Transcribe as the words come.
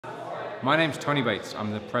My name's Tony Bates.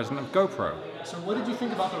 I'm the president of GoPro. So what did you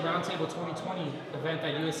think about the Roundtable 2020 event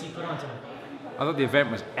that USC put on today? I thought the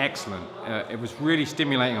event was excellent. It was really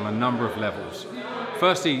stimulating on a number of levels.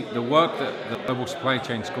 Firstly, the work that the Global Supply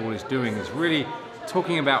Chain School is doing is really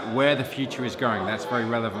talking about where the future is going. That's very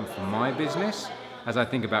relevant for my business as I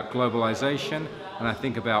think about globalization and I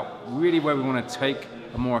think about really where we want to take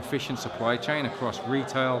a more efficient supply chain across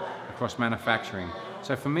retail, across manufacturing.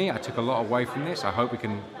 So for me, I took a lot away from this. I hope we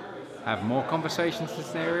can have more conversations in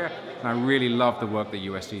this area, and I really love the work that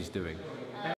USC is doing.